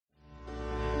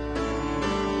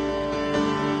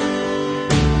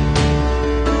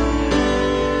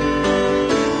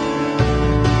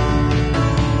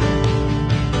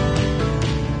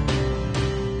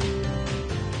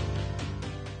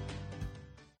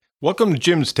Welcome to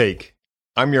Jim's Take.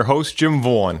 I'm your host, Jim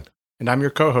Vaughn. And I'm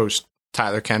your co-host,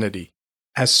 Tyler Kennedy.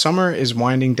 As summer is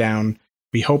winding down,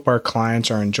 we hope our clients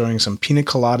are enjoying some pina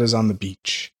coladas on the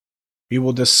beach. We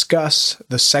will discuss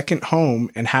the second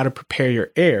home and how to prepare your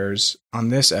heirs on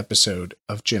this episode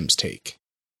of Jim's Take.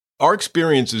 Our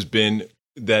experience has been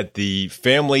that the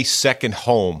family second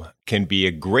home can be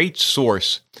a great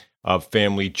source of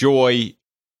family joy,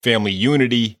 family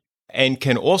unity, and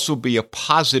can also be a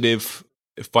positive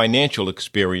financial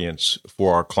experience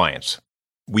for our clients.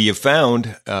 We have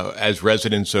found, as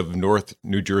residents of North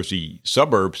New Jersey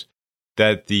suburbs,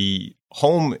 that the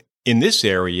home in this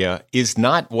area is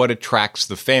not what attracts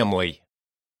the family.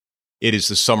 It is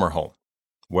the summer home,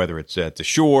 whether it's at the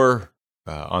shore,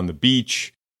 on the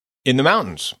beach, in the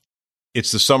mountains.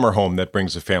 It's the summer home that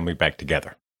brings the family back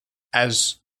together.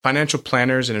 As financial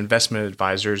planners and investment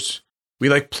advisors, we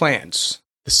like plans.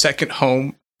 The second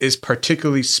home is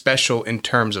particularly special in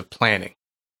terms of planning.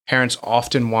 Parents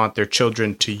often want their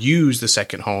children to use the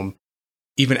second home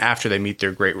even after they meet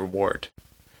their great reward.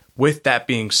 With that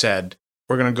being said,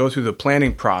 we're going to go through the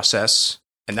planning process,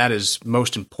 and that is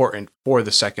most important for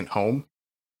the second home.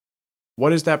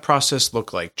 What does that process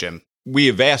look like, Jim? We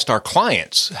have asked our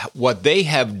clients what they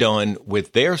have done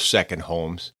with their second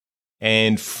homes,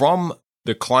 and from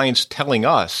the clients telling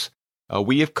us,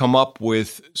 we have come up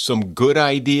with some good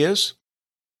ideas,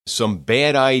 some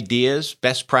bad ideas,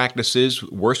 best practices,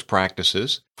 worst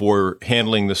practices for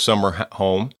handling the summer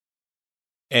home.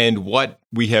 And what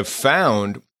we have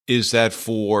found is that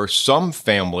for some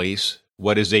families,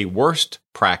 what is a worst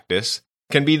practice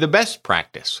can be the best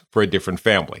practice for a different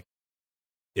family.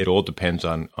 It all depends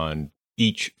on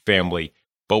each family.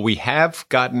 But we have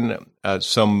gotten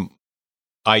some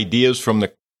ideas from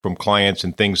clients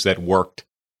and things that worked.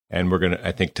 And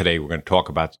I think today we're going to talk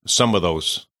about some of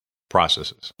those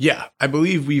processes. Yeah, I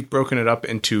believe we've broken it up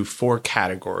into 4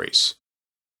 categories: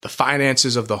 the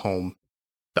finances of the home,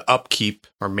 the upkeep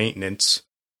or maintenance,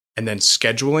 and then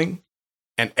scheduling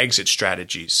and exit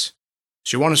strategies.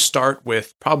 So you want to start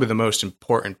with probably the most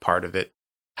important part of it,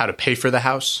 how to pay for the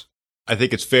house. I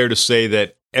think it's fair to say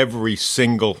that every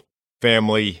single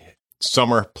family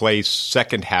summer place,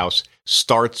 second house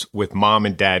starts with mom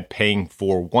and dad paying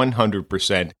for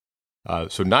 100%.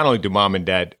 So not only do mom and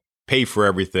dad pay for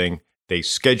everything, they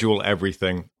schedule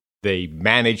everything, they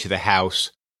manage the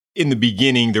house. In the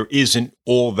beginning, there isn't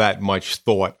all that much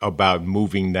thought about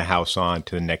moving the house on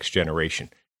to the next generation.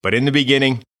 But in the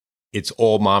beginning, it's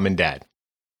all mom and dad.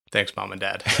 Thanks, mom and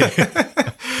dad.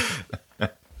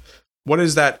 What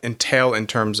does that entail in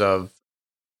terms of,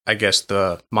 I guess,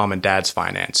 the mom and dad's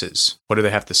finances? What do they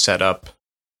have to set up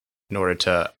in order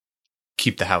to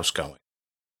keep the house going?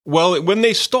 Well, when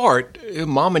they start,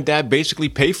 mom and dad basically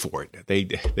pay for it.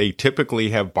 They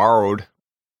typically have borrowed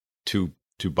to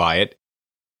buy it.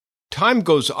 Time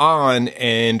goes on,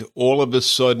 and all of a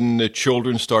sudden, the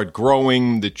children start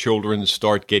growing. The children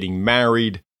start getting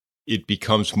married. It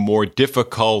becomes more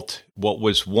difficult. What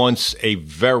was once a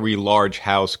very large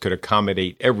house could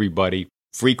accommodate everybody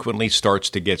frequently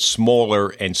starts to get smaller,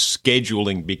 and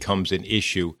scheduling becomes an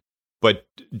issue. But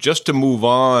just to move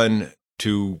on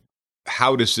to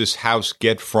how does this house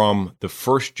get from the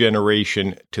first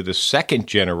generation to the second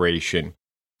generation?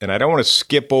 And I don't want to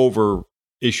skip over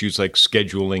issues like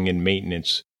scheduling and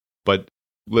maintenance, but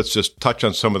let's just touch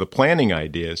on some of the planning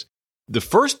ideas. The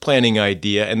first planning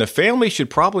idea, and the family should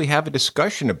probably have a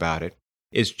discussion about it,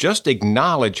 is just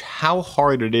acknowledge how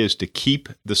hard it is to keep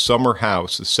the summer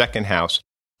house, the second house,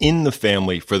 in the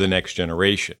family for the next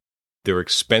generation. They're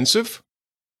expensive.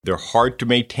 They're hard to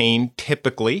maintain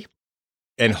typically.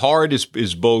 And hard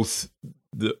is both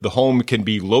the home can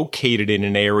be located in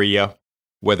an area,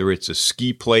 whether it's a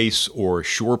ski place or a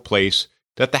shore place,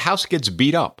 that the house gets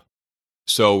beat up.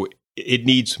 So it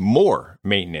needs more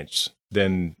maintenance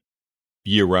than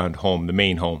year-round home, the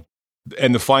main home.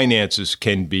 And the finances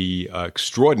can be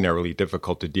extraordinarily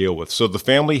difficult to deal with. So the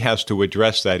family has to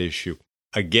address that issue.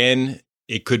 Again,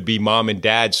 it could be mom and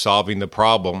dad solving the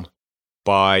problem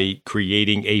by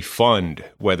creating a fund,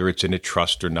 whether it's in a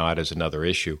trust or not is another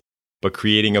issue, but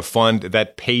creating a fund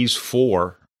that pays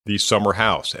for the summer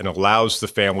house and allows the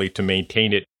family to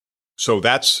maintain it. So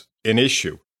that's an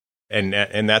issue. And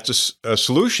that's a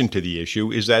solution to the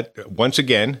issue is that, once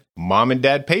again, mom and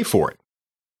dad pay for it.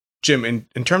 Jim,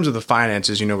 in terms of the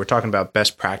finances, we're talking about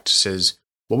best practices.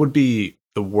 What would be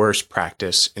the worst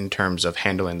practice in terms of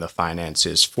handling the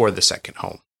finances for the second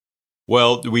home?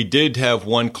 Well, we did have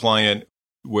one client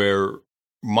where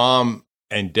mom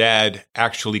and dad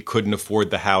actually couldn't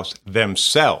afford the house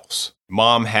themselves.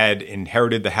 Mom had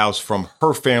inherited the house from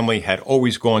her family, had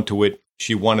always gone to it.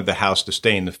 She wanted the house to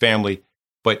stay in the family.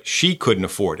 but she couldn't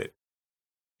afford it.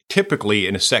 Typically,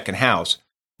 in a second house,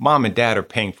 mom and dad are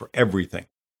paying for everything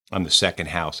on the second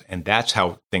house, and that's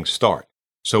how things start.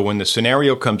 So when the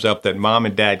scenario comes up that mom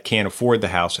and dad can't afford the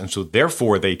house, and so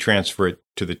therefore they transfer it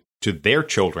to their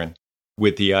children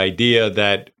with the idea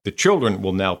that the children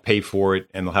will now pay for it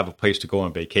and they'll have a place to go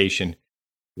on vacation,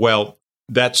 well,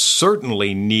 that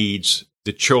certainly needs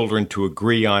the children to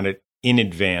agree on it in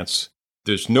advance.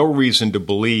 There's no reason to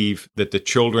believe that the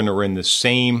children are in the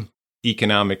same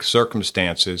economic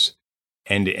circumstances,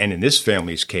 and in this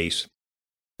family's case,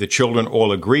 the children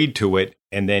all agreed to it,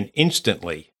 and then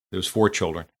instantly, there was 4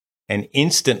 children, and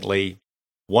instantly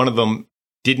one of them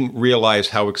didn't realize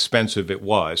how expensive it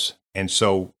was, and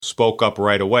so spoke up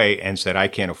right away and said, I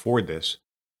can't afford this.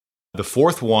 The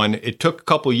 4th one, it took a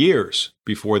couple years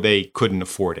before they couldn't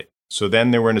afford it. So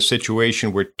then they were in a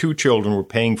situation where 2 children were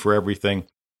paying for everything.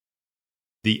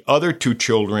 The other 2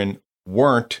 children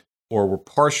weren't, or were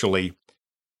partially.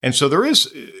 And so there is,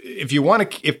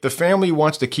 if the family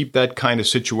wants to keep that kind of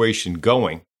situation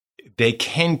going, they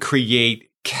can create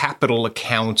capital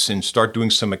accounts and start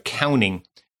doing some accounting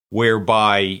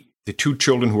whereby the 2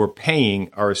 children who are paying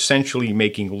are essentially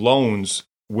making loans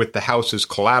with the house as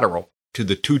collateral to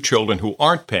the 2 children who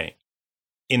aren't paying.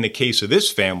 In the case of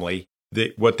this family,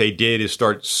 what they did is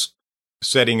start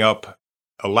setting up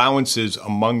allowances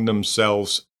among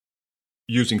themselves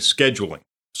using scheduling.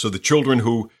 So the children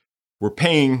who were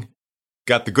paying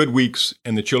got the good weeks,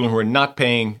 and the children who were not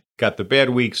paying got the bad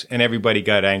weeks, and everybody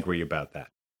got angry about that.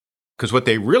 Because what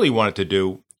they really wanted to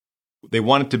do, they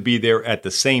wanted to be there at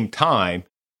the same time,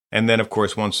 and then, of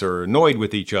course, once they're annoyed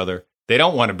with each other, they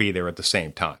don't want to be there at the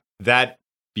same time. That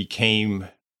became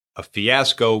a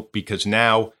fiasco because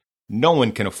now no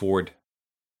one can afford.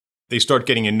 They start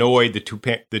getting annoyed.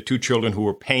 The two children who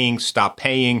were paying stop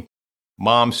paying.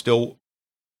 Mom still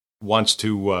wants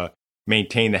to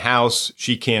maintain the house.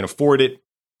 She can't afford it.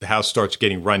 The house starts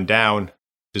getting run down.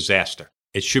 Disaster.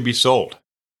 It should be sold.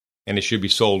 And it should be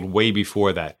sold way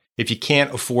before that. If you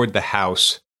can't afford the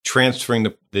house, transferring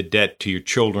the debt to your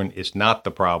children is not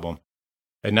the problem.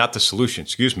 And not the solution,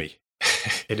 excuse me.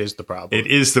 It is the problem. It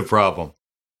is the problem.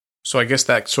 So I guess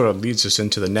that sort of leads us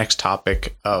into the next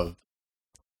topic of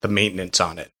the maintenance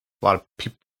on it. A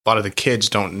lot of the kids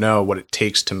don't know what it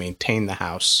takes to maintain the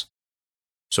house.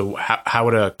 So how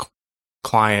would a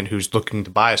client who's looking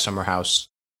to buy a summer house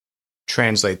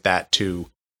translate that to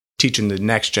teaching the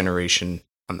next generation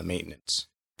on the maintenance?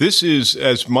 This is,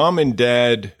 as mom and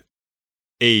dad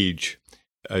age,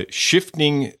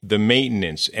 shifting the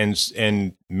maintenance,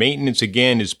 and maintenance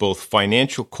again is both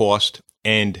financial cost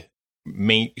and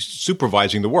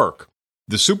supervising the work.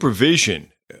 The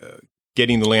supervision,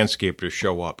 getting the landscaper to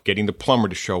show up, getting the plumber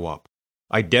to show up,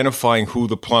 identifying who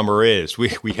the plumber is.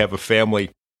 We have a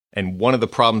family, and one of the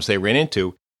problems they ran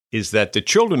into is that the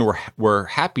children were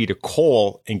happy to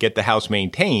call and get the house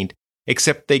maintained,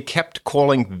 except they kept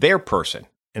calling their person.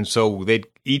 And so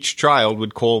each child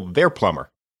would call their plumber.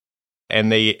 And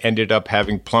they ended up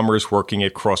having plumbers working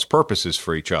at cross purposes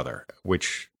for each other,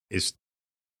 which is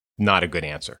not a good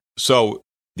answer. So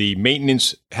the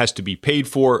maintenance has to be paid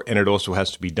for, and it also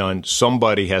has to be done.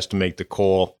 Somebody has to make the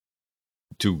call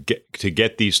to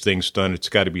get these things done. It's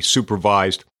got to be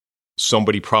supervised.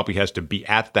 Somebody probably has to be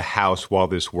at the house while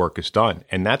this work is done.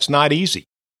 And that's not easy.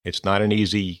 It's not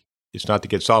to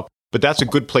get solved. But that's a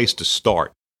good place to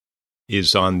start,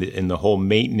 is in the whole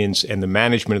maintenance and the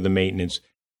management of the maintenance.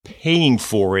 Paying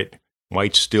for it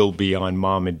might still be on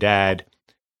mom and dad,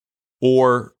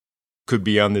 or could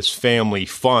be on this family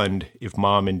fund if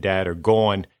mom and dad are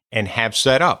gone and have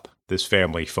set up this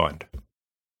family fund.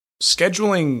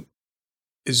 Scheduling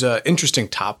is an interesting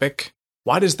topic.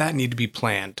 Why does that need to be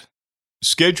planned?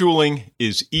 Scheduling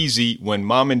is easy when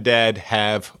mom and dad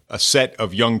have a set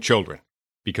of young children,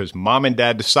 because mom and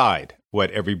dad decide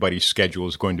what everybody's schedule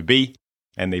is going to be,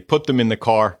 and they put them in the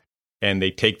car and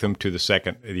they take them to the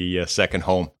second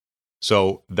home.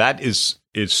 So that is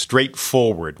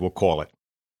straightforward, we'll call it.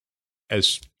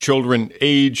 As children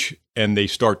age and they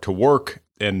start to work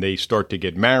and they start to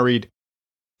get married,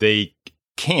 they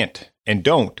can't and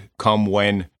don't come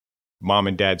when mom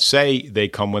and dad say. They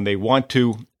come when they want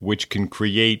to, which can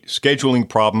create scheduling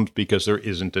problems because there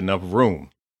isn't enough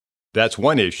room. That's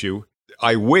one issue.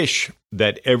 I wish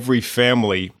that every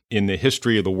family in the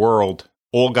history of the world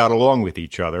all got along with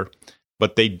each other,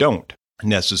 but they don't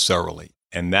necessarily.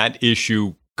 And that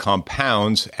issue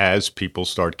compounds as people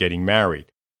start getting married.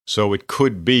 So it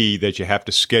could be that you have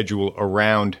to schedule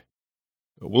around,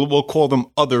 we'll call them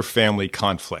other family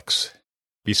conflicts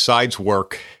besides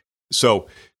work. So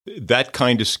that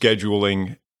kind of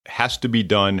scheduling has to be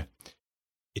done.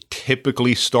 It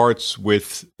typically starts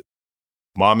with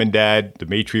mom and dad, the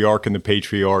matriarch and the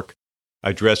patriarch,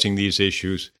 addressing these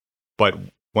issues. But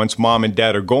once mom and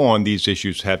dad are gone, these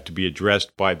issues have to be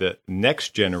addressed by the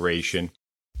next generation.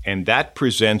 And that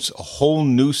presents a whole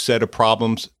new set of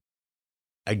problems.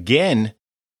 Again,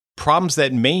 problems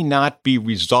that may not be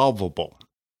resolvable,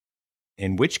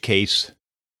 in which case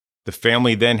the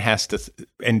family then has to,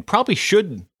 and probably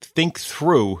should, think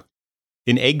through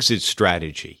an exit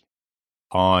strategy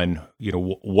on,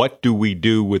 what do we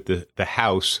do with the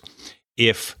house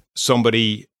if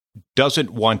somebody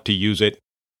doesn't want to use it,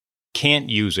 can't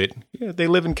use it. They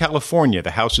live in California,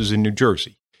 the house is in New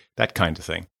Jersey, that kind of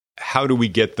thing. How do we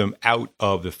get them out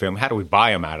of the family? How do we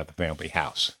buy them out of the family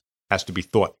house? Has to be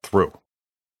thought through.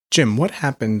 Jim, what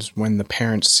happens when the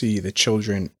parents see the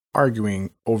children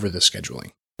arguing over the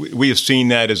scheduling? We have seen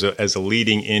that as a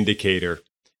leading indicator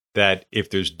that if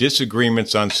there's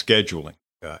disagreements on scheduling,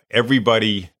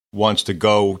 everybody wants to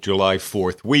go July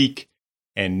 4th week,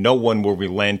 and no one will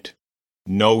relent.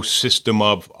 No system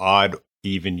of odd,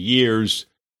 even years.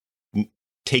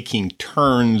 Taking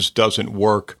turns doesn't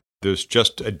work. There's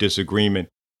just a disagreement.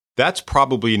 That's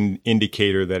probably an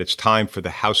indicator that it's time for the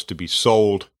house to be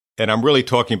sold. And I'm really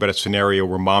talking about a scenario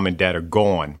where mom and dad are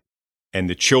gone and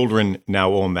the children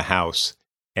now own the house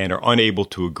and are unable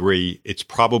to agree. It's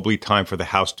probably time for the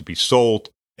house to be sold,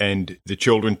 and the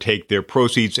children take their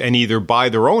proceeds and either buy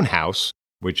their own house,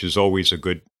 which is always a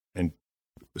good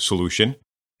solution,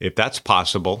 if that's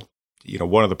possible.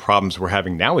 One of the problems we're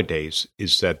having nowadays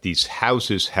is that these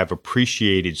houses have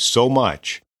appreciated so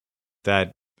much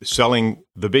that selling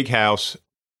the big house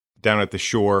down at the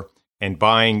shore and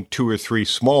buying 2 or 3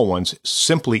 small ones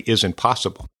simply isn't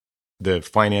possible. The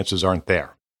finances aren't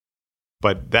there.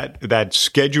 But that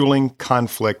scheduling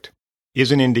conflict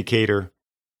is an indicator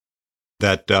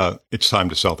that it's time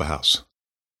to sell the house.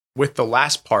 With the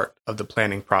last part of the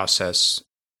planning process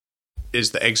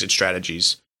is the exit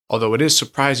strategies, although it is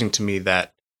surprising to me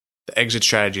that the exit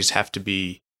strategies have to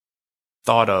be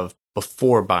thought of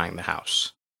before buying the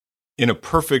house. In a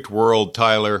perfect world,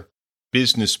 Tyler,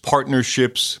 business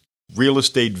partnerships, real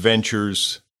estate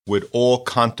ventures would all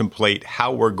contemplate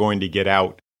how we're going to get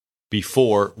out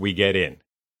before we get in.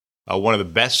 One of the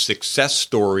best success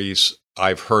stories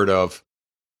I've heard of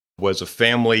was a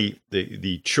family.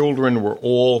 The children were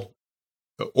all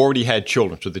already had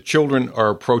children. So the children are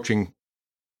approaching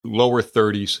lower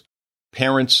 30s.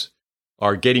 Parents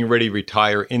are getting ready to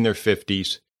retire in their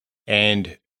 50s.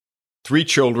 And 3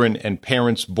 children and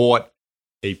parents bought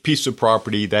a piece of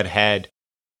property that had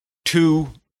 2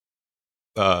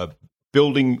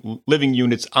 living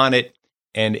units on it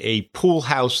and a pool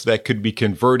house that could be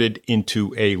converted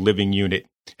into a living unit,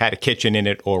 had a kitchen in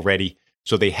it already.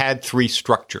 So they had 3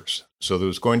 structures. So there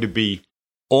was going to be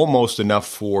almost enough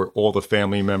for all the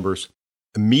family members.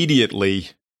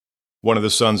 Immediately, one of the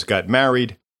sons got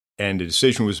married, and the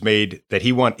decision was made that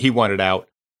he wanted out,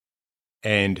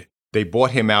 and they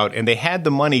bought him out, and they had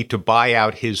the money to buy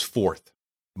out his 4th.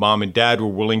 Mom and dad were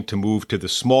willing to move to the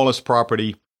smallest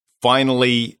property.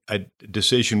 Finally, a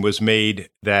decision was made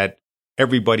that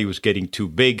everybody was getting too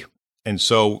big, and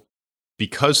so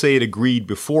because they had agreed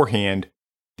beforehand,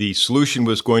 the solution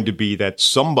was going to be that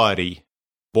somebody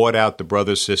bought out the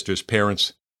brothers, sisters,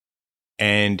 parents,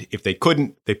 and if they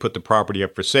couldn't, they put the property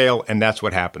up for sale, and that's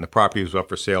what happened. The property was up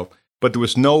for sale, but there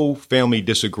was no family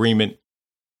disagreement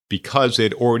because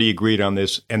they'd already agreed on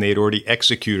this, and they had already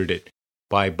executed it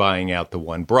by buying out the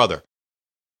one brother.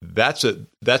 That's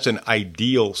an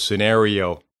ideal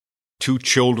scenario. 2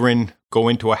 children go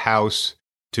into a house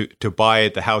to buy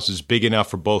it. The house is big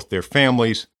enough for both their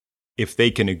families. If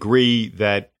they can agree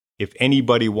that if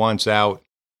anybody wants out,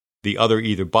 the other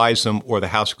either buys them or the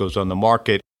house goes on the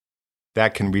market,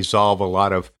 that can resolve a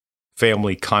lot of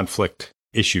family conflict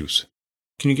issues.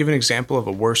 Can you give an example of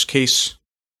a worst case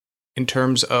in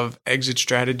terms of exit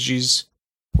strategies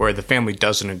where the family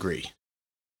doesn't agree?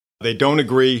 They don't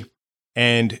agree,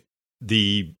 and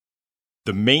the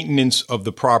maintenance of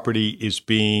the property is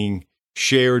being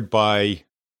shared by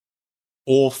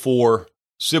all 4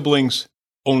 siblings.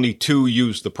 Only 2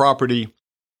 use the property,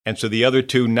 and so the other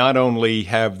 2 not only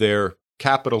have their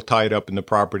capital tied up in the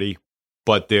property,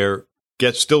 but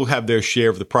still have their share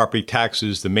of the property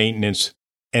taxes, the maintenance,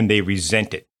 and they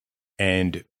resent it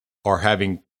and are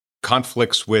having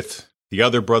conflicts with the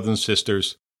other brothers and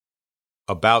sisters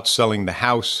about selling the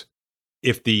house.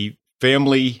 If the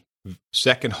family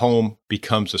second home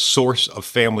becomes a source of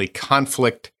family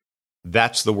conflict,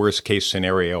 that's the worst case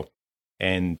scenario.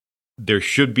 And there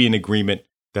should be an agreement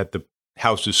that the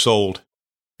house is sold.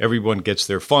 Everyone gets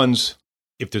their funds.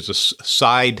 If there's a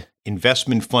side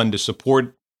investment fund to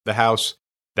support the house,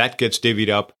 that gets divvied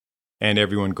up and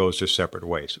everyone goes their separate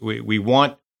ways. We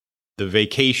want the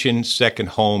vacation second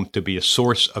home to be a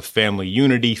source of family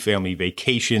unity, family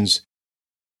vacations,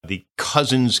 the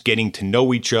cousins getting to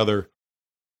know each other.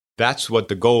 That's what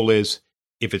the goal is.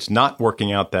 If it's not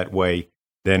working out that way,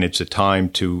 then it's a time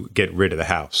to get rid of the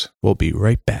house. We'll be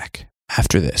right back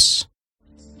after this.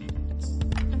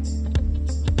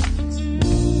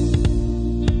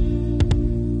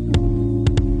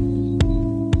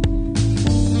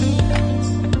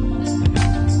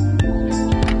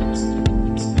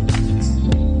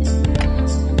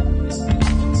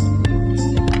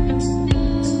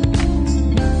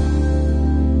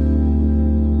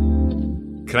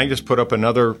 Can I just put up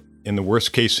another in the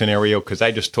worst case scenario? Because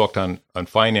I just talked on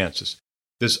finances.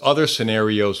 There's other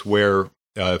scenarios where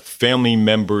family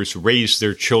members raise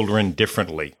their children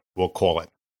differently, we'll call it.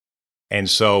 And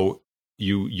so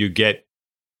you get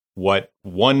what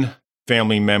one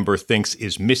family member thinks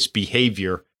is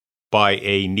misbehavior by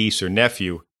a niece or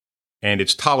nephew, and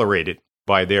it's tolerated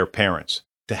by their parents.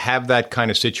 To have that kind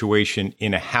of situation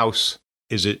in a house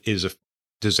is a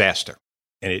disaster,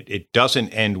 and it doesn't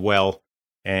end well.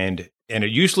 And it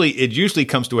usually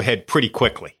comes to a head pretty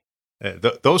quickly.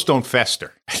 Those don't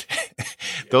fester.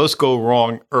 Those go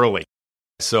wrong early.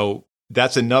 So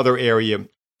that's another area,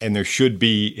 and there should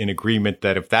be an agreement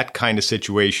that if that kind of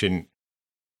situation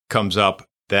comes up,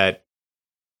 that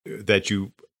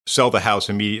you sell the house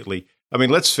immediately. I mean,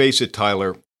 let's face it,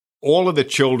 Tyler, all of the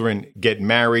children get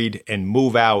married and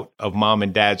move out of mom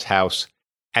and dad's house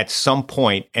at some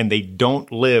point, and they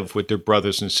don't live with their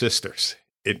brothers and sisters.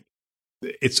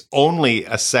 It's only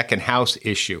a second house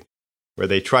issue where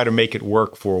they try to make it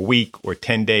work for a week or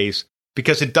 10 days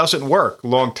because it doesn't work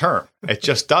long term. It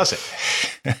just doesn't.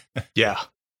 Yeah,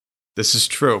 this is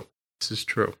true. This is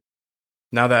true.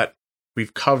 Now that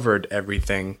we've covered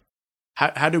everything,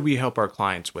 how do we help our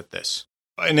clients with this?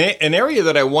 An area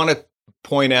that I want to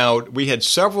point out, we had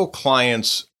several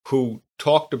clients who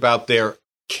talked about their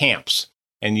camps.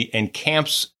 And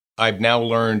camps, I've now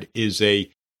learned, is a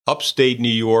upstate New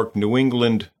York, New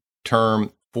England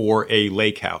term for a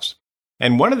lake house.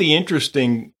 And one of the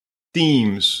interesting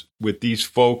themes with these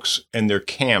folks and their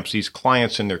camps, these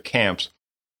clients and their camps,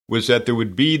 was that there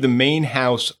would be the main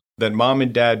house that mom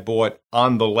and dad bought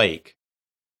on the lake.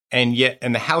 And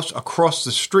the house across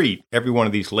the street, every one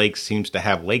of these lakes seems to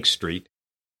have Lake Street,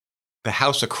 the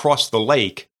house across the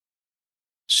lake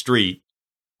street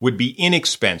would be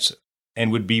inexpensive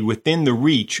and would be within the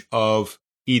reach of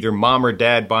either mom or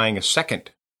dad buying a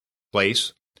second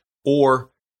place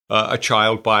or a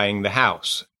child buying the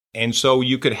house. And so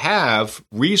you could have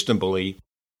reasonably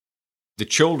the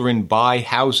children buy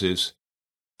houses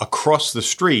across the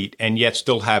street and yet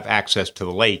still have access to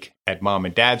the lake at mom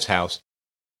and dad's house.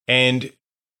 And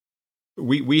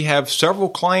we have several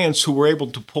clients who were able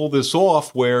to pull this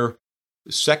off where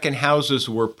second houses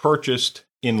were purchased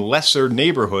in lesser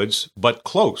neighborhoods but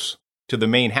close to the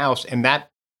main house, and that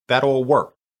all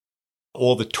worked.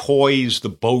 All the toys, the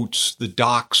boats, the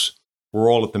docks were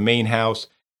all at the main house.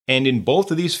 And in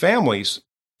both of these families,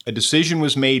 a decision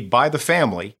was made by the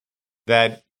family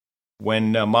that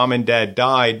when mom and dad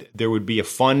died, there would be a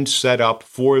fund set up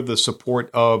for the support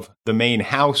of the main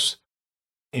house.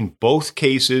 In both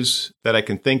cases that I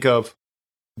can think of,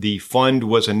 the fund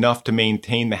was enough to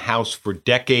maintain the house for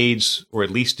decades or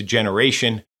at least a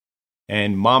generation.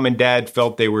 And mom and dad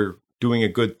felt they were doing a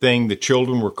good thing. The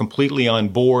children were completely on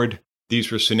board.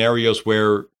 These were scenarios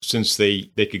where, since they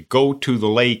could go to the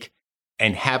lake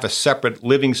and have a separate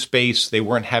living space, they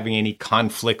weren't having any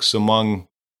conflicts among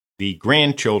the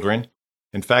grandchildren.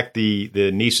 In fact, the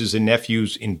nieces and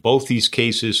nephews in both these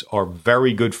cases are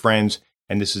very good friends,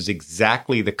 and this is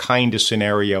exactly the kind of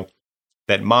scenario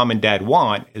that mom and dad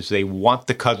want, is they want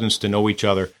the cousins to know each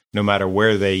other no matter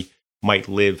where they might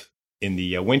live in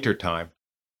the wintertime.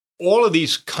 All of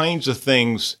these kinds of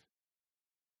things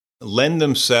lend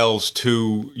themselves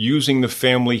to using the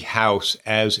family house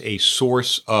as a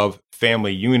source of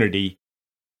family unity.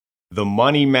 The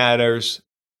money matters.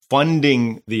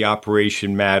 Funding the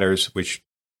operation matters, which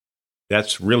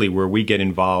that's really where we get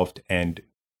involved and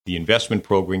the investment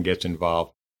program gets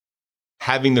involved.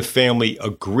 Having the family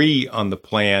agree on the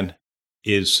plan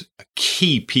is a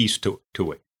key piece to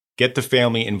it. Get the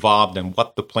family involved in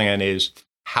what the plan is,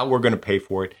 how we're going to pay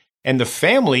for it. And the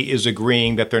family is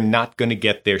agreeing that they're not going to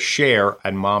get their share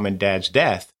at mom and dad's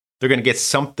death. They're going to get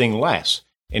something less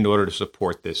in order to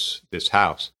support this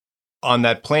house. On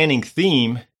that planning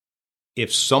theme,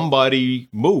 if somebody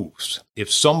moves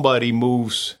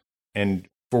and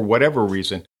for whatever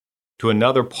reason to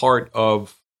another part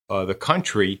of the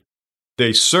country,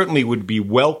 they certainly would be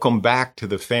welcome back to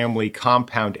the family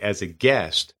compound as a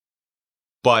guest,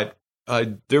 but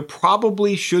there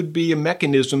probably should be a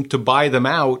mechanism to buy them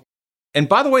out. And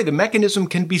by the way, the mechanism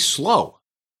can be slow.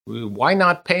 Why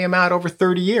not pay them out over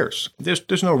 30 years?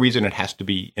 There's no reason it has to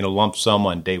be in a lump sum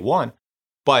on day one,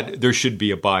 but there should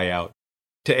be a buyout.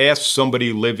 To ask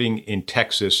somebody living in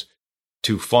Texas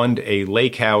to fund a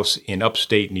lake house in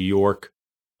upstate New York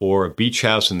or a beach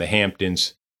house in the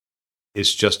Hamptons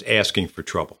is just asking for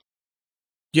trouble.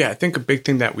 Yeah, I think a big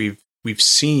thing that we've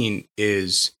seen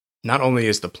is not only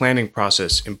is the planning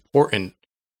process important,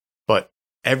 but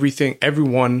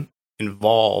everyone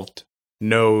involved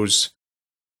knows,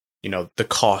 the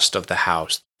cost of the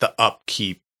house, the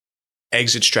upkeep,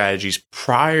 exit strategies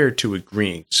prior to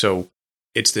agreeing. So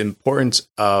it's the importance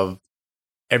of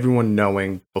everyone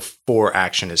knowing before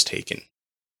action is taken.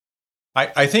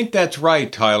 I think that's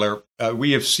right, Tyler.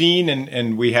 We have seen,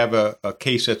 and we have a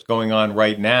case that's going on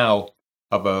right now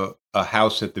of a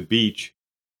house at the beach.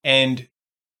 And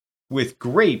with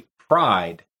great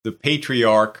pride, the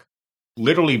patriarch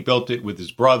literally built it with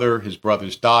his brother. His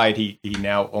brother's died. He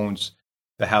now owns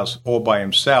the house all by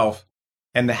himself.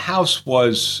 And the house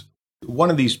was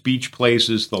one of these beach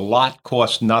places. The lot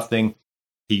cost nothing.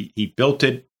 He built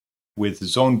it with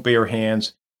his own bare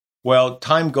hands. Well,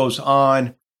 time goes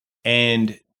on,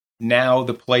 and now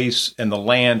the place and the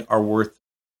land are worth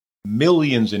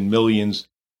millions and millions,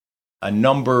 a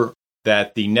number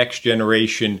that the next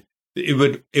generation,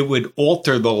 it would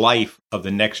alter the life of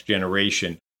the next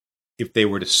generation if they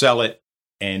were to sell it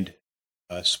and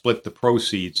split the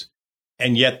proceeds.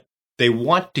 And yet they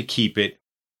want to keep it,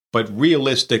 but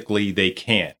realistically they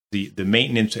can't. The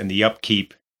maintenance and the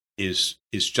upkeep is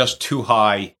just too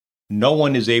high. No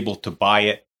one is able to buy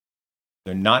it.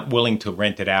 They're not willing to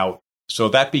rent it out. So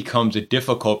that becomes a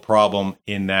difficult problem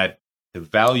in that the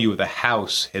value of the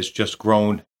house has just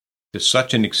grown to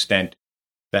such an extent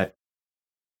that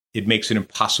it makes it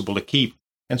impossible to keep.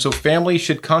 And so families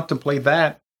should contemplate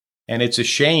that. And it's a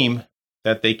shame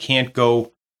that they can't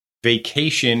go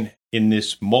vacation in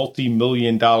this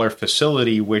multi-million-dollar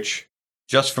facility, which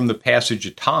just from the passage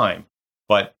of time,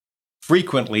 but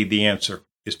frequently the answer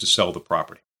is to sell the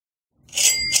property.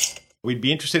 We'd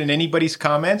be interested in anybody's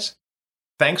comments.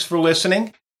 Thanks for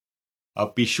listening.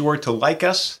 Be sure to like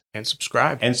us and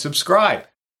subscribe.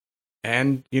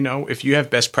 And, if you have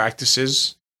best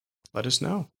practices, let us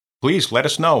know. Please let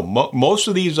us know. Most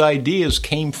of these ideas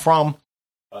came from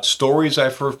stories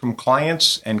I've heard from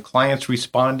clients and clients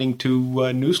responding to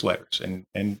newsletters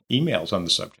and emails on the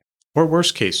subject. Or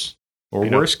worst case.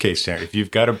 Worst case, if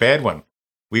you've got a bad one,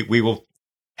 we will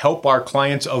help our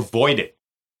clients avoid it.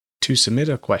 To submit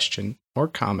a question or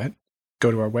comment, go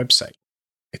to our website.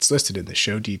 It's listed in the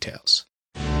show details.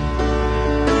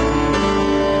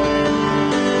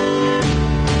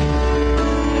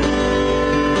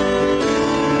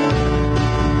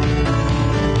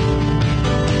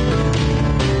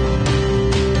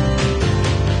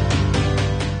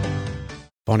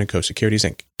 Vaughn & Co. Securities,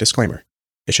 Inc. Disclaimer.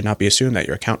 It should not be assumed that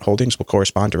your account holdings will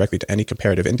correspond directly to any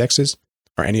comparative indexes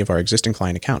or any of our existing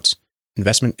client accounts.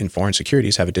 Investment in foreign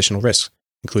securities have additional risks,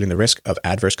 including the risk of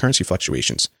adverse currency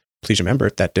fluctuations. Please remember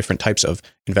that different types of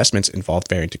investments involve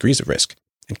varying degrees of risk,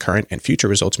 and current and future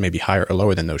results may be higher or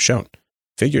lower than those shown.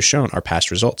 Figures shown are past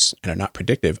results and are not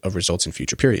predictive of results in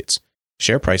future periods.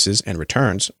 Share prices and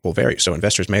returns will vary, so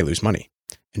investors may lose money.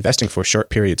 Investing for short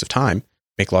periods of time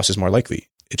make losses more likely.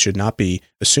 It should not be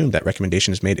assumed that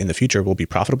recommendations made in the future will be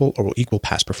profitable or will equal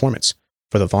past performance.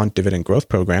 For the Vaughn Dividend Growth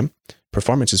Program,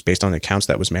 performance is based on accounts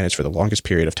that was managed for the longest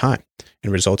period of time, and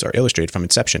results are illustrated from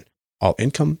inception. All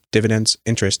income, dividends,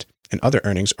 interest, and other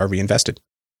earnings are reinvested.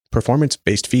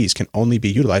 Performance-based fees can only be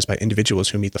utilized by individuals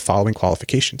who meet the following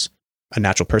qualifications: a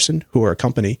natural person who or a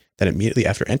company that immediately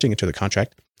after entering into the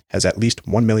contract has at least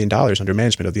 $1 million under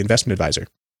management of the investment advisor,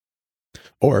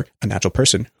 or a natural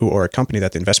person who or a company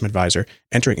that the investment advisor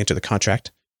entering into the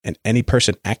contract and any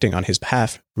person acting on his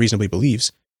behalf reasonably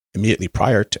believes immediately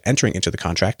prior to entering into the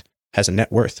contract has a net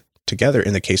worth, together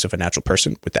in the case of a natural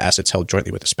person with the assets held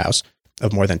jointly with a spouse,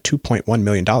 of more than $2.1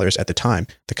 million at the time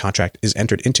the contract is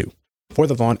entered into. For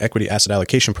the Vaughn Equity Asset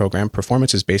Allocation Program,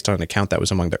 performance is based on an account that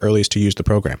was among the earliest to use the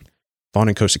program.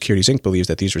 Vaughn & Co. Securities, Inc. believes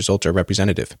that these results are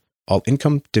representative. All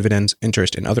income, dividends,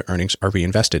 interest, and other earnings are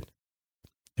reinvested.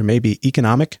 There may be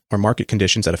economic or market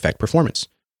conditions that affect performance.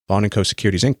 Vaughn & Co.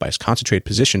 Securities, Inc. buys concentrated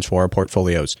positions for our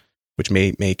portfolios, which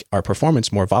may make our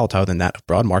performance more volatile than that of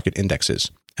broad market indexes,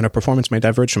 and our performance may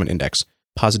diverge from an index,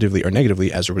 positively or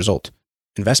negatively as a result.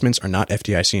 Investments are not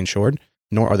FDIC insured,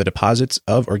 nor are the deposits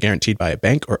of or guaranteed by a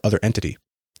bank or other entity.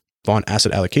 Vaughn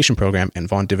Asset Allocation Program and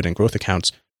Vaughn Dividend Growth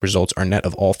accounts Results are net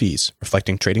of all fees,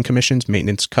 reflecting trading commissions,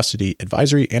 maintenance, custody,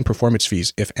 advisory, and performance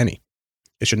fees, if any.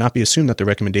 It should not be assumed that the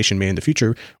recommendation made in the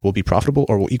future will be profitable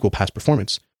or will equal past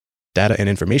performance. Data and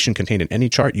information contained in any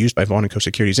chart used by Vaughn & Co.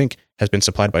 Securities Inc. has been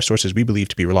supplied by sources we believe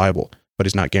to be reliable, but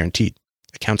is not guaranteed.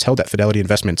 Accounts held at Fidelity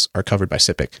Investments are covered by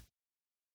SIPC.